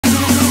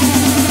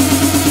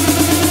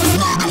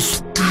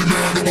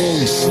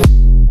Mario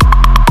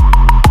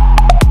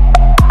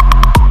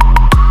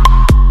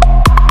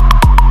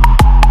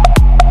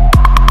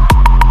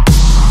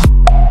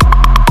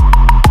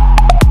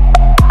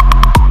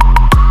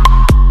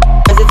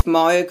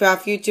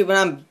Craft YouTube, and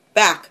I'm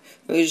back.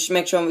 Let me just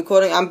make sure I'm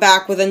recording. I'm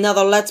back with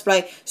another Let's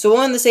Play. So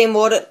we're in the same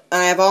order,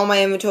 and I have all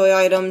my inventory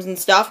items and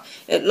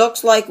stuff. It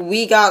looks like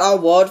we got our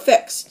ward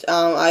fixed.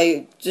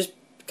 I just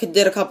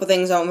did a couple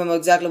things. I don't remember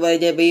exactly what I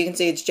did, but you can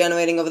see it's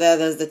generating over there.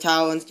 There's the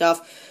tower and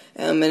stuff,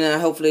 and then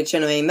hopefully it's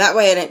generating that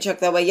way. I didn't check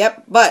that way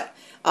yet, but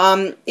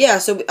yeah.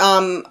 So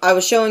I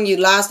was showing you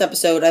last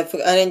episode. I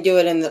didn't do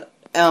it in the.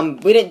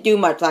 We didn't do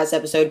much last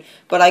episode,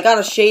 but I got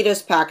a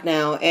shaders pack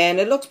now, and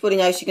it looks pretty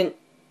nice. You can.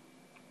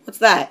 What's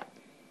that?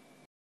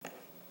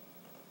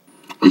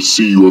 I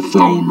see you have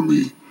found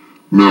me.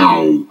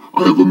 Now,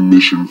 I have a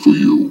mission for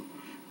you.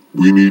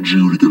 We need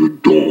you to get a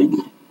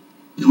dog.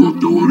 You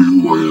have no idea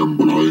who I am,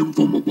 but I am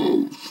from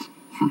above.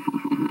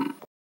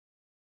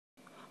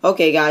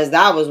 Okay, guys,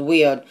 that was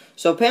weird.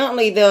 So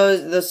apparently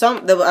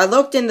I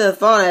looked into the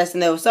forest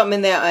and there was something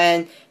in there,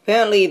 and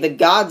apparently the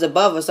gods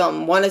above or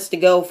something want us to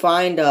go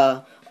find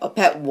a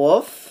pet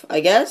wolf, I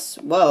guess.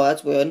 Whoa,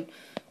 that's weird.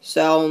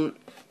 So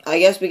I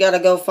guess we gotta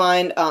go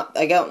find,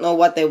 I don't know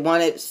what they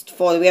want it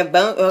for. We have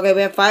bones. Okay,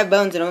 we have 5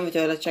 bones in our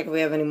inventory. Let's check if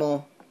we have any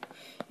more.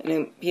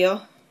 Any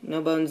here?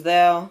 No bones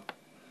there.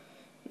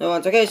 No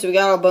one's. Okay, so we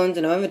got our bones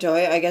in our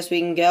inventory. I guess we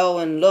can go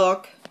and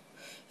look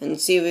and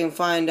see if we can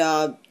find,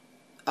 I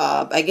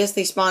guess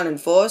they spawn in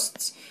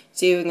forests.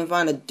 See if we can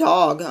find a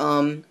dog.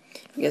 I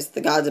guess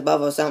the gods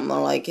above or something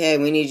are like, hey,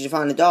 we need you to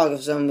find a dog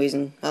for some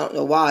reason. I don't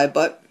know why,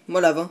 but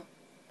whatever.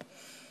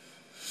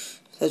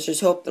 Let's just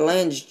hope the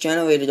land is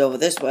generated over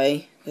this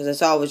way, because I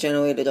saw it was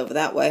generated over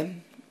that way.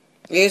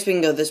 I guess we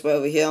can go this way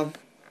over here.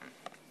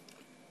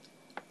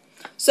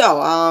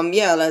 So,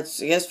 yeah, let's,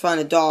 I guess,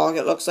 find a dog.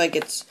 It looks like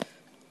it's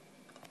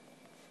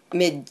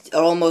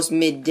almost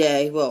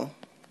midday. Well,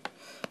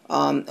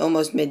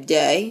 almost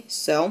midday,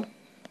 so.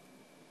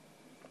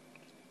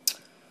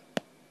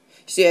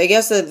 See, I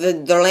guess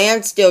the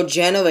land's still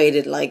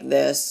generated like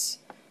this,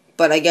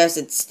 but I guess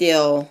it's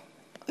still,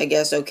 I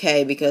guess,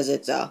 okay, because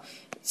it's,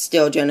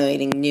 still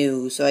generating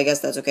new, so I guess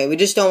that's okay. We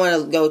just don't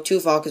want to go too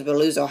far because we'll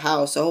lose our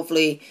house, so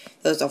hopefully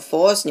there's a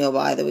forest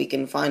nearby that we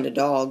can find a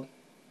dog.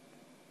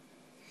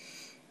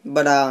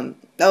 But,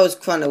 that was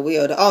kind of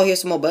weird. Oh,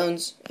 here's some more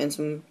bones and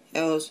some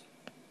arrows.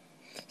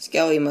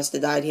 Skelly must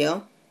have died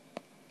here.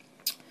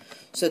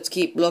 So let's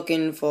keep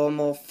looking for a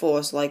more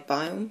forest-like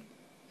biome.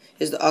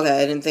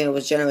 Okay, I didn't think it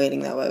was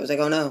generating that way. I was like,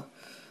 oh no.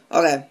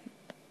 Okay.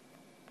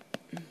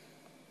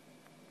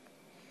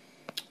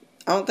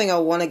 I don't think I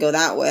want to go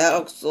that way. That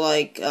looks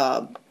like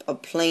a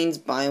plains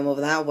biome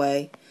over that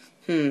way.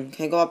 Can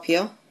I go up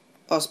here?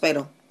 Oh,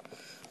 spider.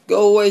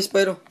 Go away,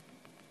 spider.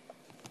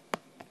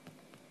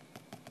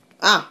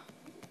 Ah.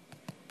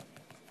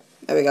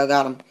 There we go,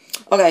 got him.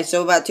 Okay,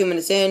 so about 2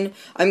 minutes in.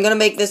 I'm going to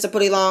make this a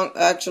pretty long,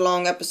 extra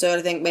long episode.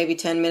 I think maybe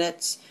 10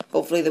 minutes.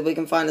 Hopefully that we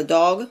can find a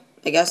dog,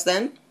 I guess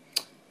then.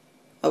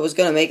 I was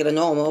going to make it a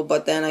normal,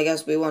 but then I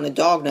guess we want a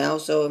dog now,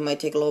 so it might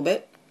take a little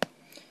bit.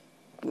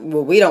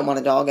 Well, we don't want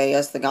a dog, I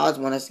guess. The gods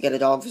want us to get a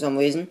dog for some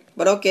reason.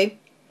 But okay.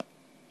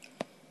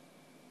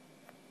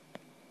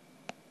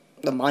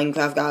 The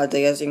Minecraft gods,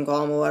 I guess you can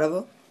call them or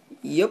whatever.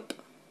 Yep.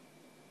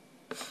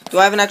 Do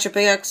I have an extra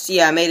pickaxe?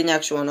 Yeah, I made an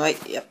extra one, right?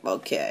 Yep,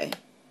 okay.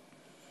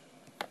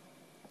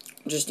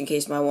 Just in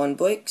case my one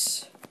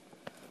breaks.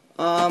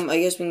 I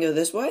guess we can go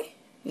this way?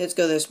 Let's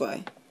go this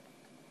way.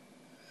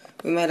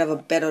 We might have a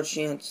better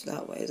chance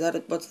that way. Is that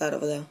it? What's that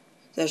over there?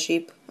 Is that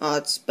sheep? Oh,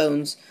 it's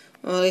bones.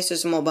 Well, at least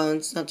there's some more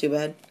bones. Not too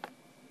bad.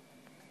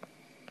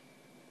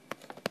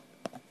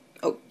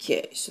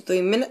 Okay, so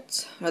 3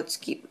 minutes. Let's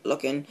keep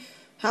looking.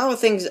 How are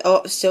things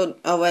still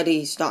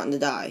already starting to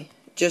die?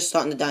 Just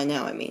starting to die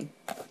now, I mean.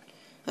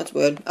 That's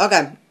weird.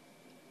 Okay.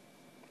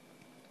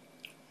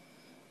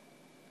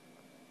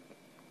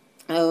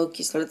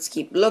 Okay, so let's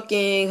keep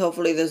looking.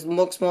 Hopefully there's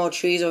looks more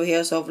trees over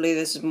here, so hopefully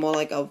this is more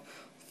like a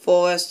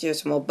forest.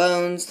 Here's some more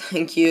bones.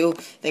 Thank you.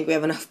 I think we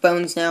have enough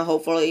bones now,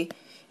 hopefully.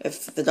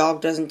 If the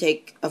dog doesn't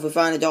take, if we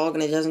find a dog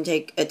and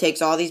it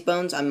takes all these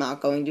bones, I'm not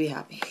going to be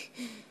happy.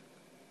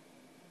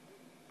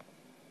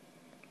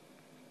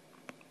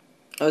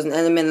 Does an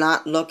enemy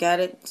not look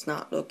at it? Let's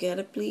not look at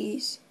it,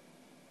 please.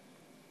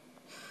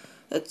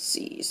 Let's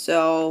see.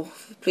 So,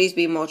 please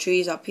be more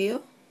trees up here.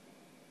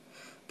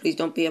 Please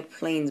don't be a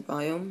plains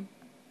biome.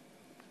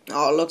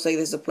 Oh, it looks like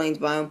this is a plains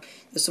biome.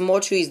 There's some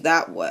more trees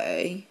that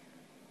way.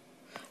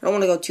 I don't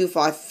want to go too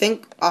far. I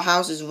think our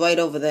house is right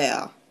over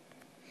there.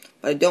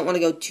 But I don't want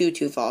to go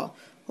too far.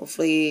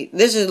 Hopefully,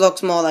 this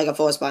looks more like a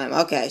forest biome.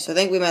 Okay, so I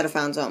think we might have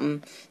found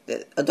something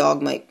that a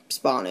dog might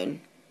spawn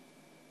in.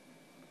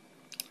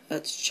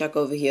 Let's check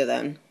over here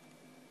then.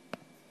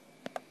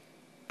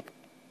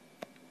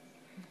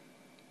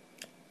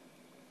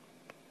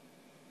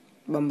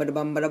 Bum ba da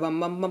bum ba da bum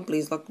bum bum.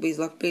 Please look, please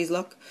look, please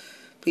look.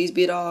 Please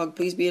be a dog,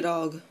 please be a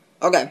dog.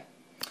 Okay.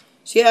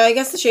 So yeah, I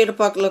guess the shader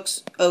pack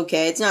looks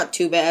okay. It's not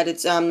too bad.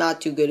 It's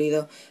not too good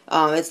either.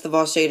 It's the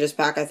Voss shaders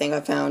pack I think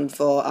I found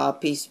for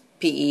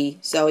PE.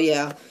 So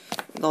yeah,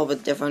 a little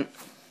bit different.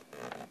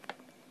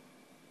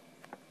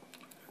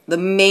 The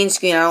main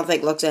screen I don't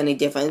think looks any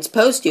different. It's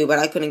supposed to, but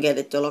I couldn't get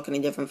it to look any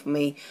different for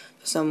me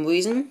for some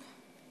reason.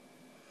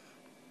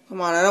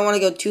 Come on, I don't want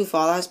to go too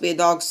far. There has to be a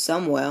dog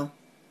somewhere.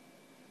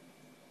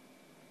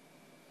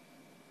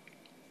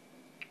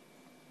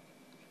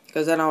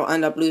 Because then I'll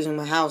end up losing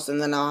my house,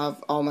 and then I'll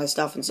have all my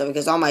stuff and stuff.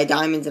 Because all my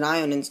diamonds and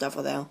iron and stuff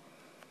are there.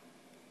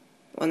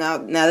 Well,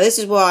 now this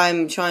is where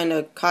I'm trying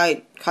to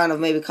kind of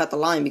maybe cut the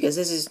line. Because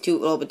this is a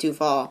little bit too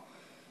far.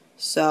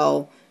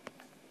 So,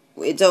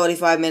 it's already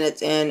 5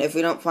 minutes, and if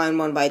we don't find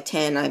one by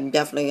 10, I'm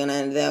definitely going to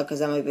end there. Because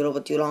that might be a little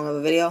bit too long of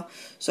a video.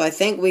 So, I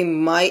think we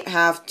might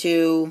have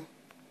to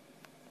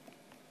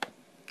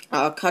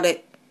cut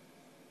it.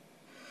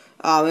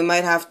 We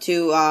might have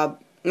to,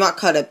 not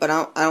cut it, but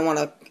I don't want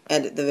to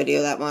edit the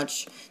video that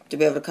much to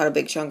be able to cut a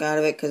big chunk out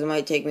of it, because it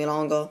might take me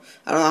longer.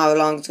 I don't know how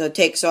long it's going to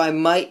take, so I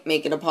might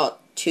make it a part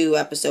 2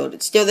 episode.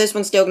 This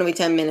one's still going to be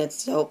 10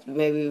 minutes, so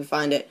maybe we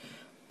find it.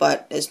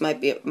 But this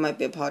might be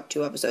a part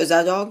 2 episode. Is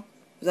that a dog?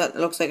 It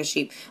looks like a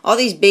sheep. All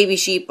these baby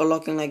sheep are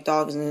looking like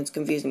dogs, and it's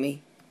confusing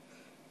me.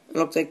 It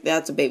looks like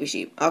that's a baby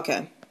sheep.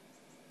 Okay.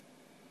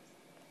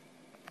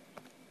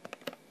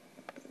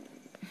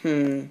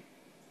 Another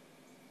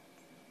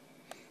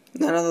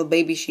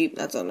baby sheep.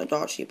 That's an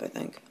adult sheep, I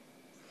think.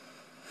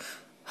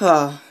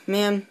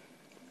 Man.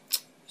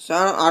 So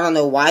I don't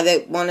know why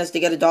they want us to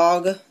get a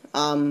dog.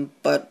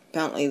 But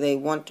apparently they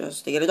want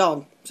us to get a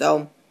dog.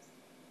 So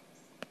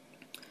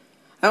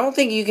I don't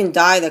think you can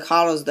dye the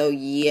collars though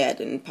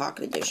yet in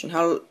Pocket Edition.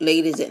 How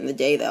late is it in the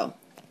day though?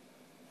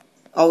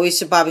 Oh, we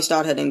should probably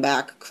start heading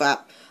back.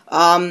 Crap.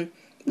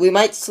 We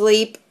might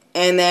sleep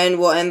and then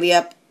we'll end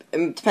the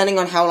depending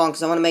on how long,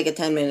 because I want to make it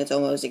 10 minutes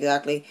almost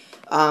exactly.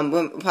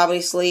 We'll probably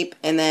sleep,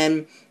 and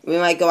then we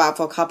might go out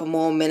for a couple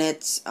more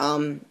minutes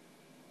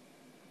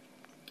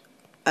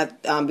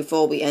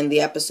before we end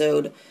the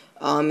episode.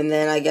 And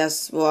then I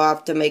guess we'll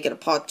have to make it a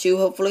part 2,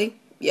 hopefully.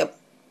 Yep.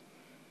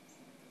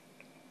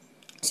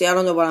 See, I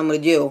don't know what I'm going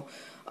to do.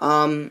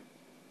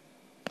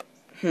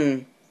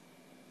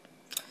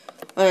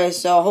 Okay,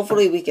 so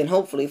hopefully we can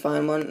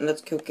find one.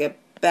 Let's go get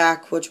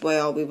back. Which way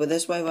are we? We're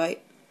this way,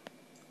 right?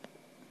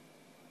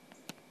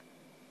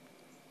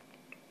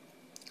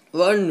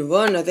 Run,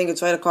 run. I think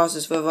it's right across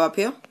this river up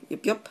here.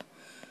 Yep.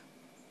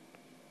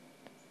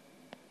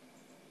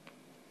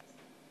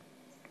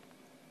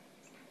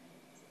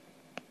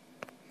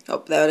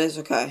 Oh, there it is.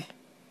 Okay.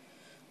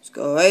 Let's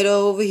go right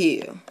over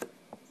here.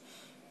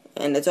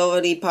 And it's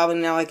already probably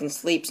now I can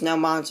sleep. So now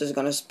monsters are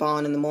going to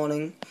spawn in the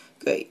morning.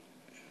 Great.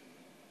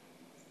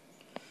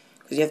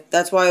 Because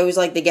that's why I always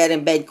like to get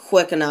in bed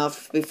quick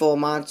enough before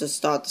monsters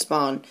start to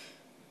spawn.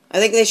 I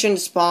think they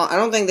shouldn't spawn. I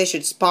don't think they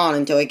should spawn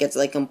until it gets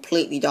like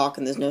completely dark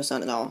and there's no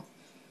sun at all.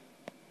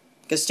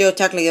 Because still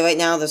technically right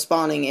now they're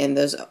spawning and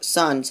there's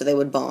sun, so they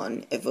would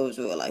spawn if it was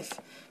real life.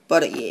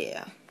 But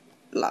yeah,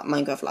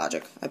 Minecraft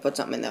logic. I put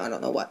something in there, I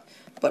don't know what.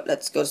 But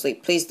let's go to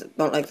sleep. Please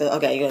don't like the...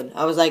 Okay, good.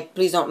 I was like,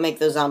 please don't make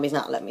those zombies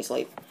not let me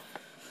sleep.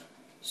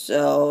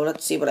 So,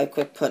 let's see what I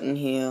quick put in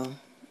here.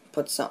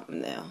 Put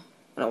something there.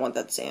 I don't want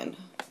that sand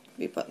to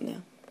be put in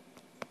there.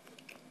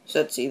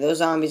 So let's see, those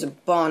zombies are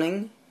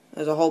spawning.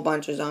 There's a whole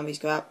bunch of zombies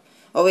crap.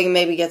 Or we can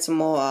maybe get some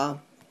more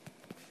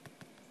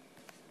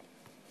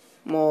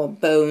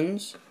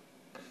bones.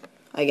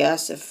 I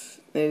guess, if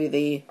maybe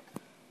the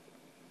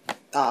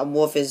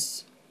wolf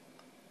is...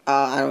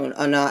 I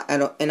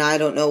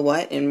don't know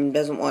what, and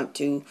doesn't want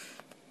to,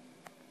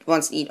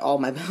 wants to eat all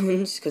my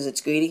bones because it's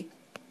greedy.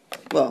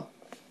 Well,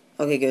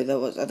 okay, good.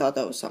 I thought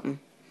that was something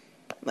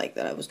like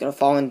that I was gonna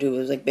fall into. It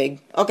was like big.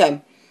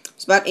 Okay,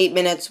 it's about 8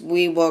 minutes.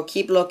 We will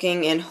keep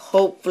looking and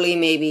hopefully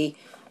maybe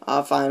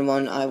find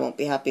one. I won't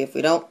be happy if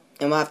we don't,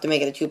 and we'll have to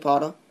make it a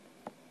 2-parter.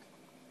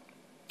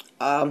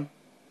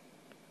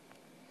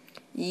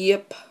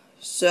 Yep.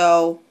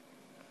 So.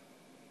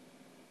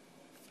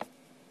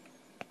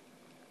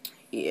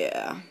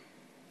 Yeah.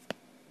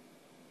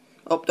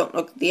 Oh, don't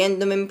look at the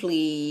Enderman,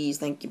 please.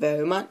 Thank you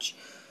very much.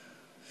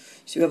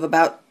 So we have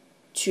about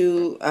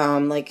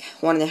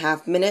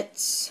 1.5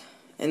 minutes.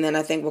 And then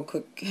I think we'll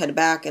quick head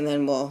back and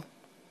then we'll...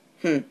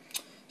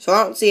 So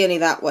I don't see any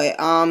that way.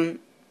 I'll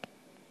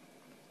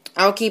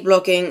keep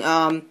looking.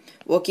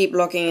 We'll keep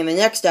looking in the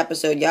next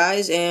episode,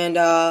 guys. And,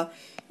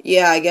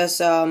 yeah, I guess,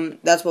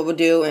 that's what we'll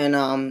do. And,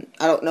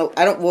 I don't know.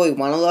 I don't really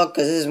want to look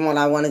because this is what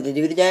I wanted to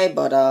do today.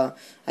 But,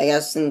 I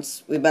guess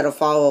since we better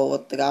follow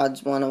what the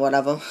gods want or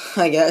whatever,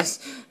 I guess.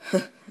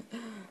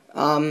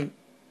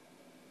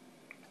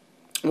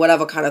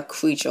 Whatever kind of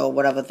creature or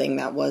whatever thing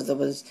that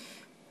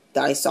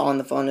I saw in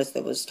the furnace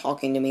that was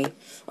talking to me.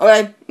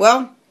 Alright,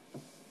 well,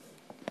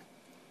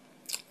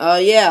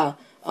 yeah,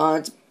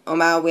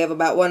 we have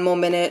about 1 more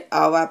minute.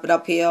 I'll wrap it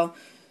up here.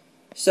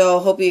 So,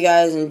 hope you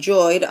guys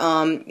enjoyed.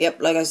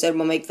 Yep, like I said,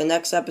 we'll make the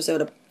next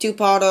episode a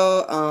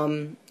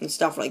 2-parter, and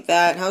stuff like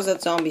that. How's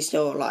that zombie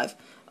still alive?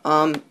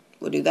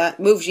 We'll do that.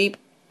 Move, sheep.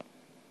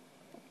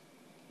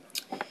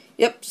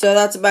 Yep, so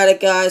that's about it,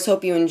 guys.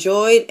 Hope you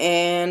enjoyed,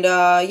 and,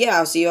 yeah,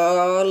 I'll see you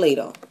all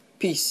later.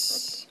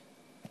 Peace.